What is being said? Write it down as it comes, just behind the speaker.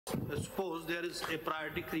Suppose there is a prior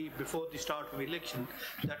decree before the start of election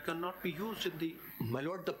that cannot be used in the... My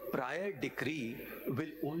lord, the prior decree will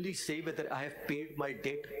only say whether I have paid my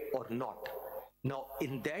debt or not. Now,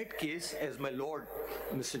 in that case, as my lord,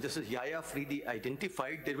 Mr. Justice Yahya Afridi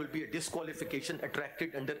identified, there will be a disqualification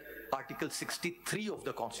attracted under Article 63 of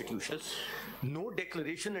the Constitution. No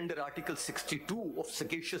declaration under Article 62 of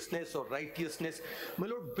sagaciousness or righteousness. My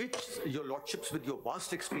lord, which, your lordships with your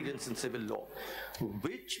vast experience in civil law,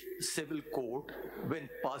 which civil court, when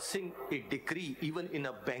passing a decree, even in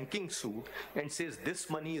a banking suit, and says this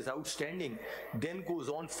money is outstanding, then goes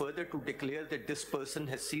on further to declare that this person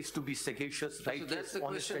has ceased to be sagacious, righteous, so that's the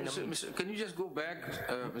question, Mr. Can you just go back,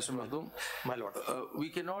 Mr. Makhdoom? My lord. We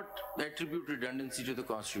cannot attribute redundancy to the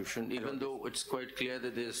Constitution, even though it's quite clear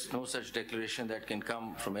that there's no such declaration that can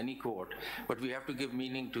come from any court, but we have to give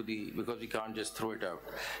meaning to because we can't just throw it out.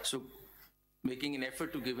 So making an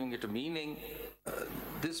effort to giving it a meaning,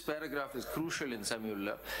 this paragraph is crucial in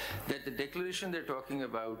Samiullah, that the declaration they're talking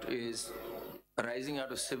about is arising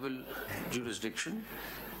out of civil jurisdiction,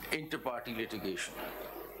 inter-party litigation.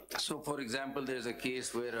 So, for example, there's a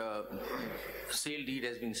case where a sale deed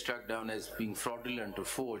has been struck down as being fraudulent or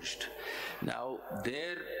forged. Now,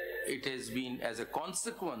 there it has been, as a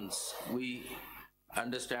consequence, we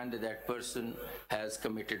understand that that person has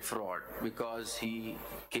committed fraud because he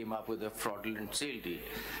came up with a fraudulent sale deed.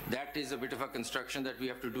 That is a bit of a construction that we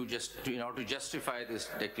have to do just in order to justify this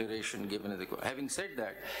declaration given in the court. Having said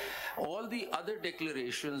that, all the other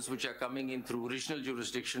declarations which are coming in through original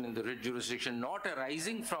jurisdiction in the writ jurisdiction not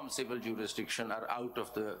arising from civil jurisdiction are out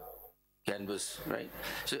of the canvas, right?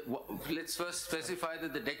 So let's first specify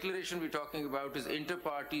that the declaration we're talking about is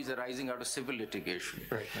inter-parties arising out of civil litigation.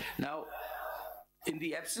 Right. Now, in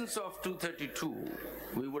the absence of 232,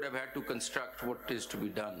 we would have had to construct what is to be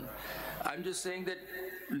done. I'm just saying that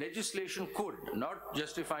legislation could, not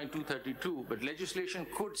justifying 232, but legislation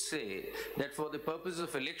could say that for the purpose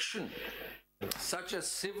of election, such a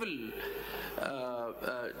civil,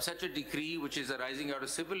 such a decree which is arising out of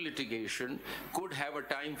civil litigation could have a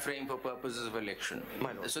time frame for purposes of election.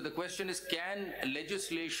 So the question is, can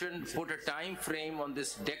legislation put a time frame on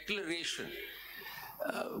this declaration?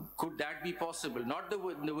 Could that be possible? Not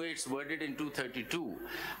the way it's worded in 232.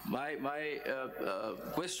 My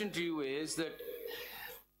question to you is that,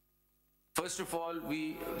 first of all,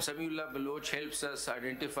 Samiullah Baloch helps us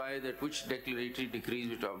identify that which declaratory decrees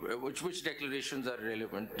we talk about, which declarations are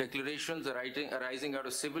relevant. Declarations arising out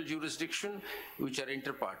of civil jurisdiction, which are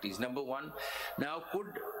inter-parties, number one. Now,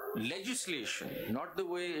 could legislation, not the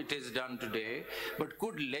way it is done today, but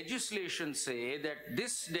could legislation say that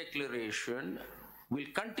this declaration will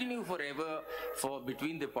continue forever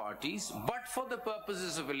between the parties, but for the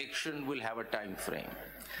purposes of election will have a time frame?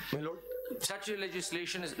 My lord, such a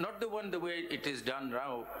legislation is not the way it is done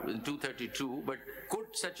now in 232, but could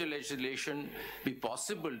such a legislation be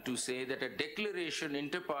possible to say that a declaration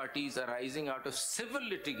inter-parties arising out of civil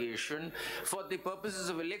litigation for the purposes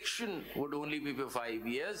of election would only be for 5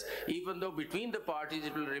 years, even though between the parties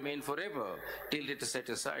it will remain forever till it is set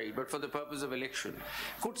aside, but for the purpose of election?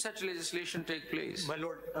 Could such legislation take place? My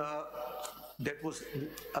lord, that was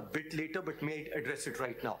a bit later, but may I address it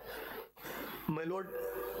right now? My lord,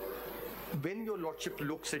 when your lordship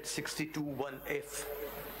looks at 62(1)(f),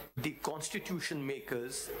 the constitution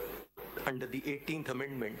makers under the 18th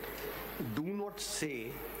Amendment do not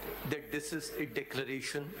say that this is a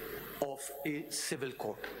declaration of a civil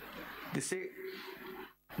court. They say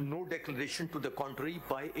no declaration to the contrary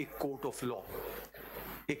by a court of law.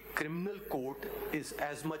 A criminal court is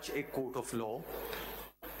as much a court of law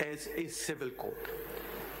as a civil court.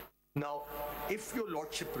 Now, if your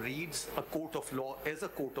lordship reads a court of law as a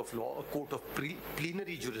court of law, a court of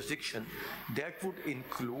plenary jurisdiction, that would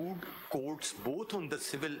include courts both on the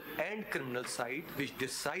civil and criminal side which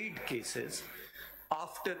decide cases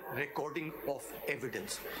after recording of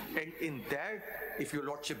evidence. And in that, if your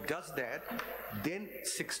lordship does that, then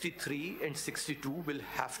 63 and 62 will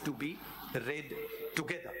have to be read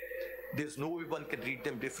together. There's no way one can read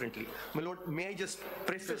them differently. My lord, may I just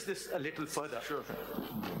preface this a little further? Sure.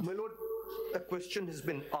 My lord, a question has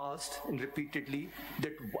been asked and repeatedly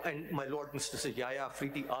that, and my lord, Mr. Yahya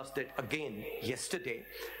Afridi asked that again yesterday.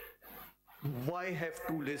 Why have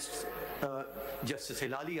two lists? Justice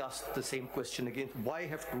Hilali asked the same question again. Why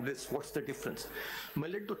have two lists? What's the difference? My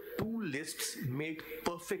lord, the two lists made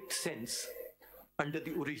perfect sense under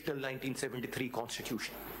the original 1973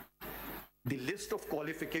 Constitution. The list of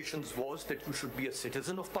qualifications was that you should be a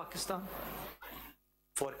citizen of Pakistan.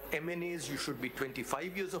 For MNAs, you should be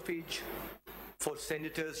 25 years of age. For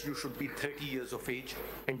senators, you should be 30 years of age,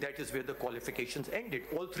 and that is where the qualifications ended.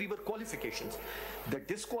 All three were qualifications. The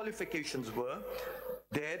disqualifications were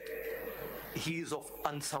that he is of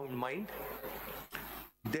unsound mind,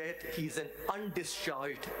 that he is an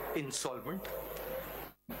undischarged insolvent,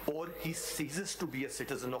 or he ceases to be a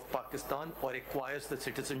citizen of Pakistan or acquires the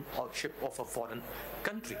citizenship of a foreign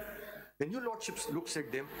country. When your lordship looks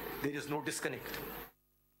at them, there is no disconnect.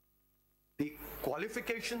 The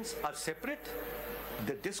qualifications are separate,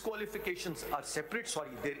 the disqualifications are separate. Sorry,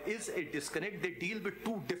 there is a disconnect. They deal with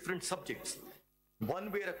two different subjects.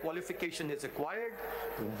 One where a qualification is acquired,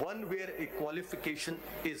 one where a qualification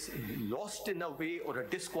is lost in a way, or a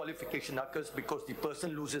disqualification occurs because the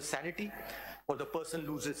person loses sanity, or the person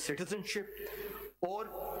loses citizenship, or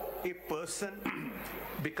a person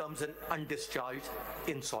becomes an undischarged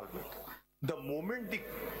insolvent. The moment the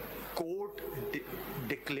court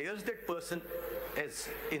declares that person as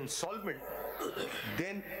insolvent,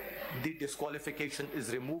 then the disqualification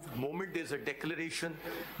is removed. The moment there's a declaration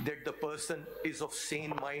that the person is of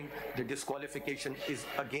sane mind, the disqualification is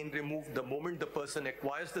again removed. The moment the person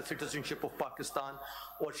acquires the citizenship of Pakistan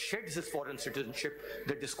or sheds his foreign citizenship,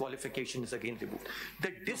 the disqualification is again removed.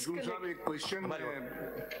 The disconnect... एक question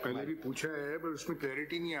पहले भी पूछा है पर उसमें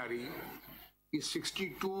clarity नहीं आ रही. इस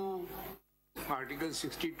 62 Article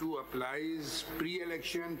 62 applies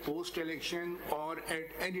pre-election, post-election, or at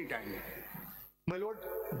any time? My lord,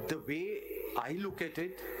 the way I look at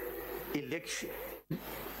it, election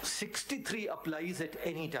 63 applies at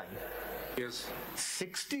any time. Yes.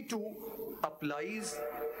 62 applies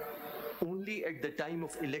only at the time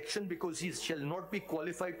of election, because he shall not be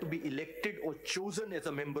qualified to be elected or chosen as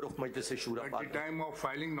a member of Majlis-e-Shura. At the time of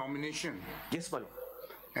filing nomination? Yes, my lord.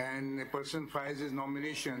 And a person files his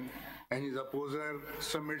nomination and his opposer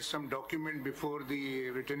submits some document before the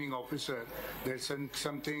returning officer that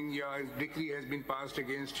something, his decree has been passed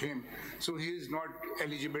against him, so he is not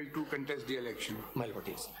eligible to contest the election. My lord,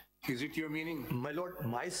 yes. Is it your meaning? My lord,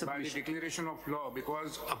 my submission... By the declaration of law,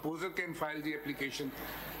 because opposer can file the application,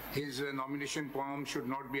 his nomination form should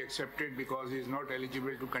not be accepted because he is not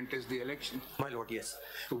eligible to contest the election. My lord, yes.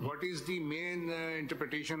 So what is the main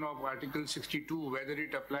interpretation of Article 62, whether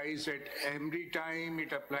it applies at every time,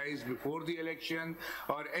 it applies before the election,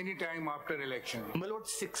 or any time after election? My lord,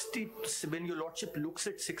 when your lordship looks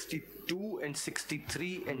at 62 and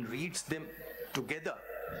 63 and reads them together,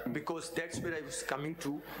 because that's where I was coming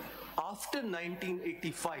to, after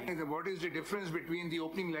 1985... What is the difference between the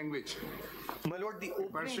opening language? My lord, the opening...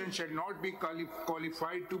 A person shall not be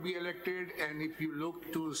qualified to be elected, and if you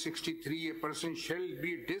look to 63, a person shall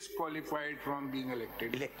be disqualified from being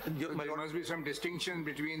elected. So there must be some distinction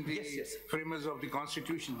between the framers of the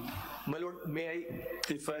Constitution. My lord, may I...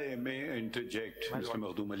 If I may interject, Mr.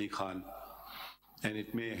 Makhdoom Ali Khan, and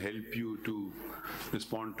it may help you to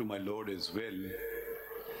respond to my lord as well.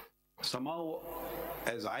 Somehow,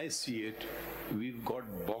 as I see it, we've got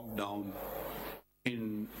bogged down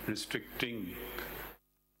in restricting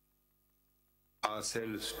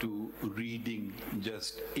ourselves to reading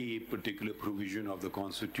just a particular provision of the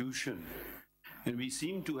Constitution. And we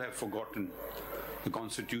seem to have forgotten the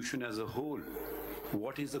Constitution as a whole.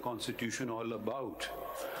 What is the Constitution all about?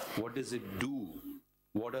 What does it do?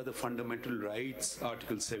 What are the fundamental rights?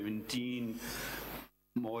 Article 17,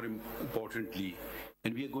 more importantly.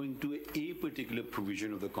 And we are going to a particular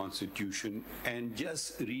provision of the Constitution and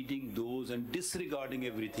just reading those and disregarding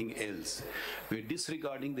everything else. We're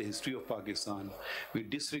disregarding the history of Pakistan. We're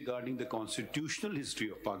disregarding the constitutional history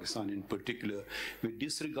of Pakistan in particular. We're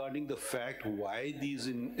disregarding the fact why these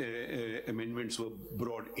amendments were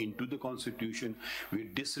brought into the Constitution.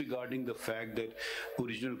 We're disregarding the fact that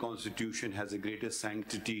original Constitution has a greater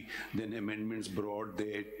sanctity than amendments brought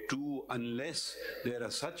there too, unless there are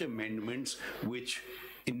such amendments which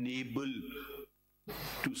enable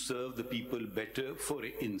to serve the people better. For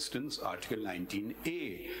instance, Article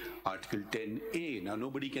 19A, Article 10A. Now,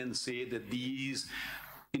 nobody can say that these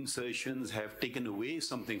insertions have taken away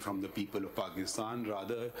something from the people of Pakistan.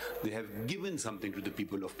 Rather, they have given something to the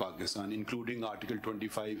people of Pakistan, including Article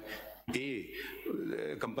 25A,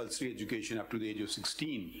 compulsory education up to the age of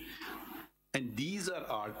 16. And these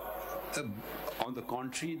are on the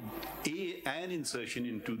contrary, an insertion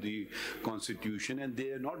into the Constitution, and they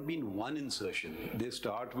have not been one insertion. They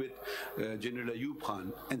start with General Ayub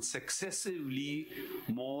Khan, and successively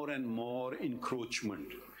more and more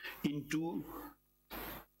encroachment into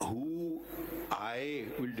who I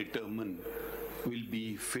will determine will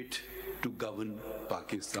be fit to govern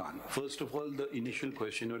Pakistan. First of all, the initial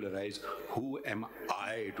question will arise, who am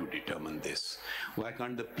I to determine this? Why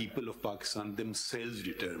can't the people of Pakistan themselves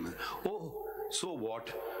determine? Oh, so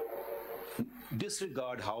what?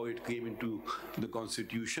 disregard how it came into the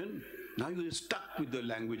Constitution. Now you're stuck with the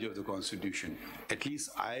language of the Constitution. At least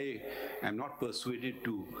I am not persuaded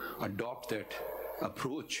to adopt that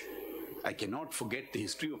approach. I cannot forget the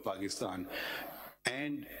history of Pakistan.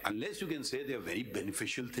 And unless you can say they are very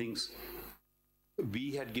beneficial things,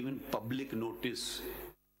 we had given public notice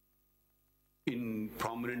in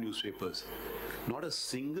prominent newspapers. Not a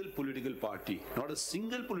single political party,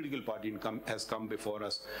 has come before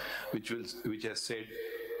us which has said,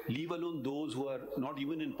 leave alone those who are not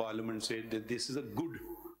even in parliament, said that this is a good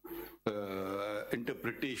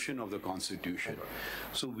interpretation of the Constitution.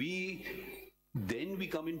 So then we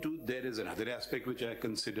come into, there is another aspect which I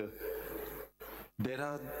consider. There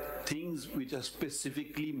are things which are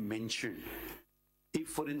specifically mentioned. If,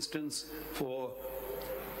 for instance, for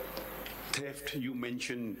theft, you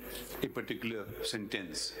mention a particular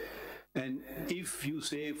sentence. And if you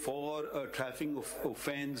say for a traffic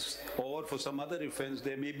offense or for some other offense,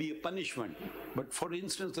 there may be a punishment. But for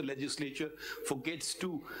instance, the legislature forgets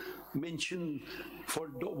to mention for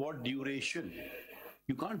what duration.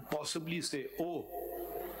 You can't possibly say, oh,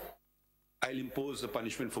 I'll impose a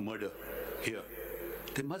punishment for murder here.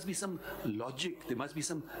 There must be some logic, there must be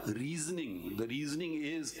some reasoning. The reasoning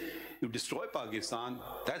is, you destroy Pakistan,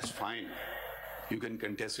 that's fine. You can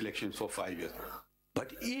contest elections for 5 years.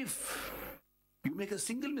 But if you make a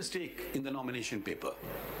single mistake in the nomination paper,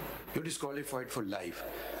 you're disqualified for life.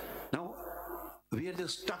 Now, we are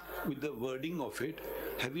just stuck with the wording of it.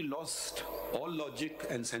 Have we lost all logic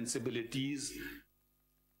and sensibilities?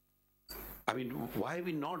 I mean, why are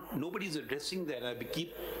we not, nobody's addressing that. I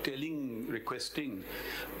keep requesting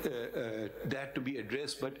that to be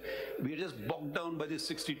addressed, but we are just bogged down by this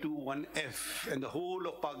 62(1)(f) and the whole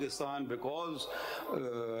of Pakistan, because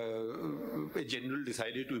a general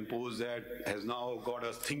decided to impose that, has now got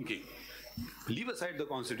us thinking. Leave aside the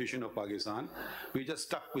Constitution of Pakistan, we're just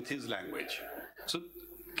stuck with his language. So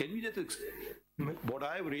can we just what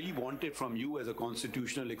I really wanted from you as a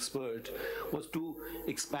constitutional expert was to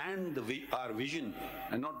expand our vision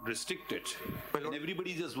and not restrict it. And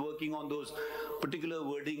everybody's just working on those particular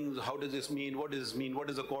wordings. How does this mean? What does this mean? What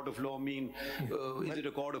does a court of law mean? Is it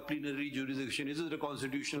a court of plenary jurisdiction? Is it a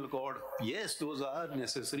constitutional court? Yes, those are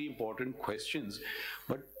necessary, important questions.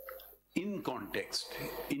 But in context,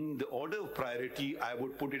 in the order of priority, I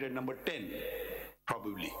would put it at number 10.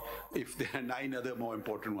 Probably, if there are 9 other more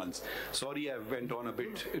important ones. Sorry, I went on a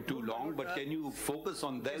bit too long, but can you focus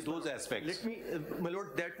on those aspects? Let me, my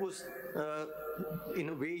lord, that was, in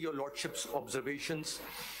a way, your lordship's observations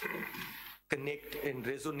connect and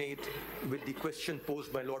resonate with the question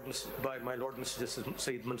posed by my lord Mr. Justice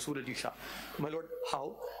Sayyid Mansoor Ali Shah. My lord,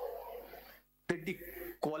 how that the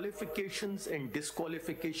qualifications and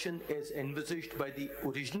disqualification as envisaged by the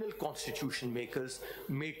original constitution makers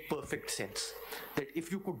made perfect sense. That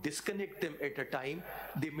if you could disconnect them at a time,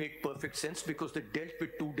 they made perfect sense because they dealt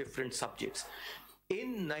with 2 different subjects.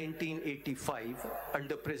 In 1985,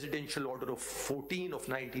 under Presidential Order of 14 of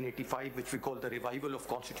 1985, which we call the Revival of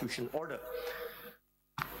Constitution Order,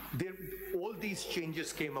 all these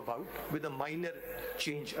changes came about with a minor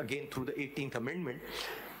change again through the 18th Amendment.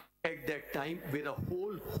 At that time, where a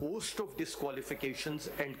whole host of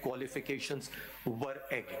disqualifications and qualifications were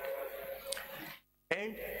added.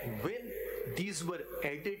 And when these were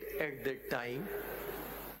added at that time,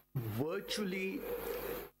 virtually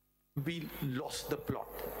we lost the plot.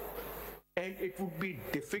 And it would be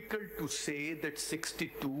difficult to say that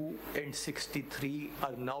 62 and 63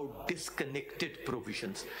 are now disconnected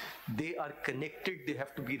provisions. They are connected, they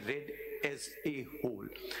have to be read as a whole.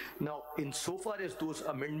 Now, insofar as those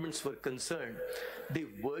amendments were concerned, they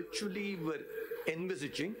virtually were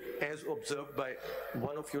envisaging, as observed by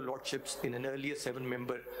one of your lordships in an earlier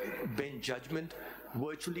 7-member bench judgment,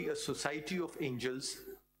 virtually a society of angels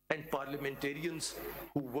and parliamentarians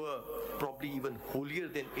who were probably even holier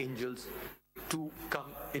than angels to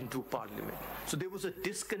come into parliament. So there was a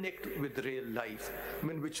disconnect with real life, I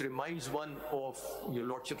mean, which reminds one of, your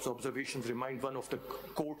lordship's observations remind one of the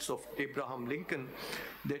quotes of Abraham Lincoln,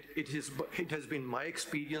 that it has been my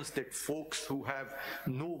experience that folks who have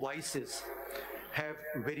no vices have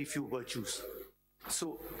very few virtues.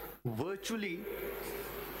 So virtually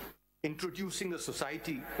introducing a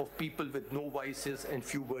society of people with no vices and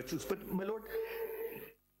few virtues. But my lord,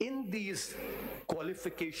 in these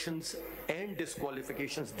qualifications and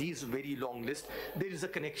disqualifications, these very long list, there is a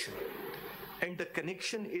connection. And the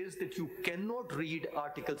connection is that you cannot read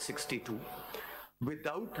Article 62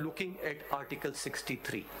 without looking at Article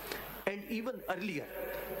 63. And even earlier,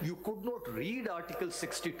 you could not read Article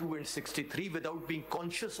 62 and 63 without being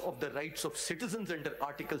conscious of the rights of citizens under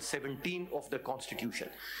Article 17 of the Constitution.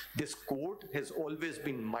 This court has always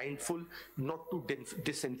been mindful not to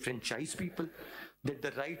disenfranchise people, that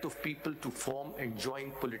the right of people to form and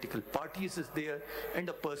join political parties is there, and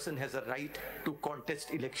a person has a right to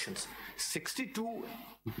contest elections. 62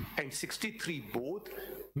 and 63 both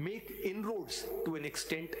make inroads to an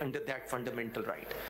extent under that fundamental right.